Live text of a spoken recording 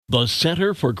The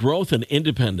Center for Growth and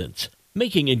Independence,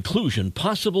 making inclusion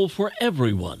possible for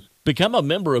everyone. Become a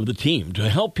member of the team to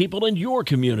help people in your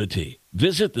community.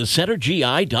 Visit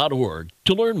thecentergi.org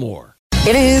to learn more.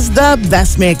 It is the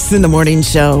best mix in the morning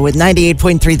show with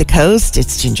 98.3 The Coast.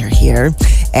 It's Ginger here.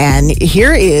 And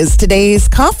here is today's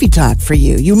coffee talk for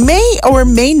you. You may or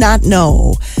may not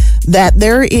know that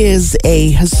there is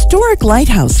a historic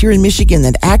lighthouse here in Michigan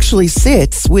that actually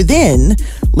sits within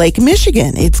Lake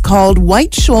Michigan. It's called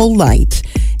White Shoal Light,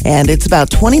 and it's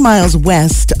about 20 miles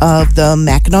west of the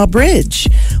Mackinac Bridge.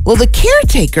 Well, the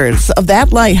caretakers of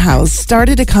that lighthouse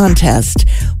started a contest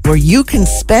where you can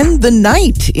spend the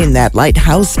night in that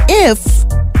lighthouse if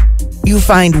you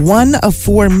find one of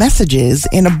 4 messages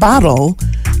in a bottle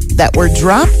that were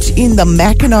dropped in the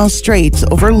Mackinac Straits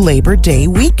over Labor Day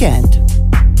weekend.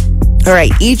 All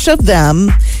right, each of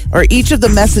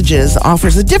the messages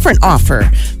offers a different offer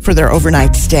for their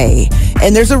overnight stay.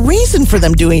 And there's a reason for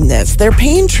them doing this. They're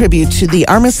paying tribute to the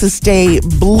Armistice Day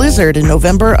blizzard in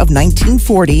November of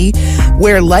 1940,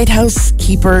 where lighthouse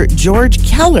keeper George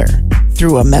Keller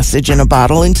threw a message in a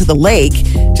bottle into the lake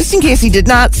just in case he did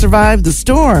not survive the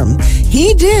storm.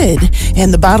 He did,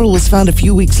 and the bottle was found a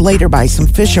few weeks later by some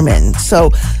fishermen. So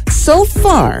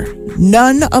far,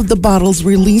 none of the bottles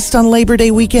released on Labor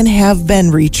Day weekend have been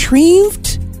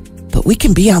retrieved, but we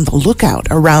can be on the lookout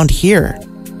around here.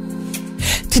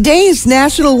 Today is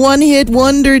National One Hit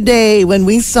Wonder Day, when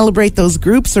we celebrate those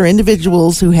groups or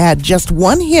individuals who had just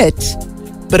one hit,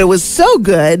 but it was so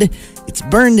good, it's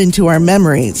burned into our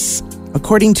memories.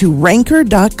 According to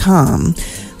Ranker.com,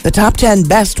 the top 10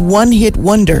 best one-hit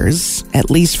wonders,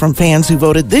 at least from fans who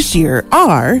voted this year,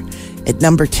 are at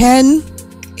number 10,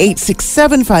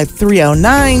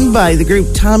 867-5309 by the group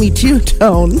Tommy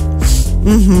Two-Tone.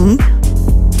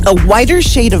 A Whiter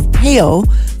Shade of Pale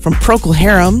from Procol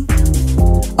Harum.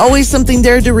 Always Something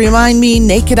There to Remind Me,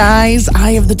 Naked Eyes,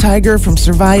 Eye of the Tiger from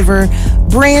Survivor.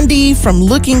 Brandy from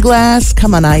Looking Glass,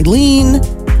 Come On Eileen.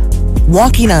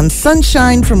 Walking on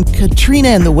Sunshine from Katrina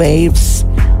and the Waves.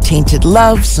 Tainted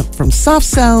Love from Soft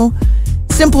Cell.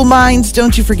 Simple Minds,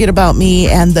 Don't You Forget About Me.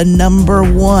 And the number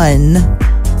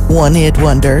one-hit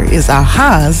wonder is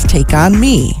a-ha's Take On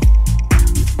Me.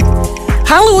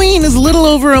 Halloween is a little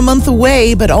over a month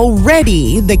away, but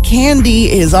already the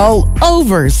candy is all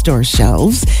over store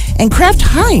shelves. And Kraft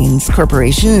Heinz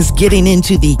Corporation is getting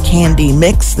into the candy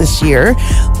mix this year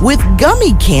with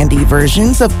gummy candy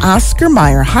versions of Oscar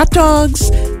Mayer hot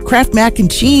dogs, Kraft mac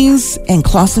and cheese, and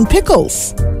Claussen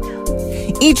pickles.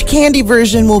 Each candy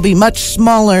version will be much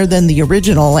smaller than the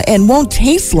original and won't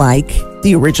taste like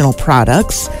the original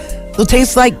products. They'll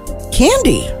taste like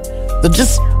candy. They'll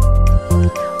just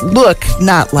look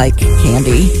not like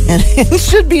candy, and it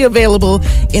should be available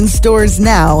in stores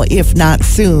now, if not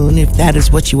soon, if that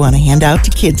is what you want to hand out to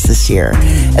kids this year.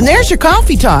 And there's your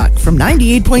coffee talk from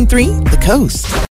 98.3 The Coast.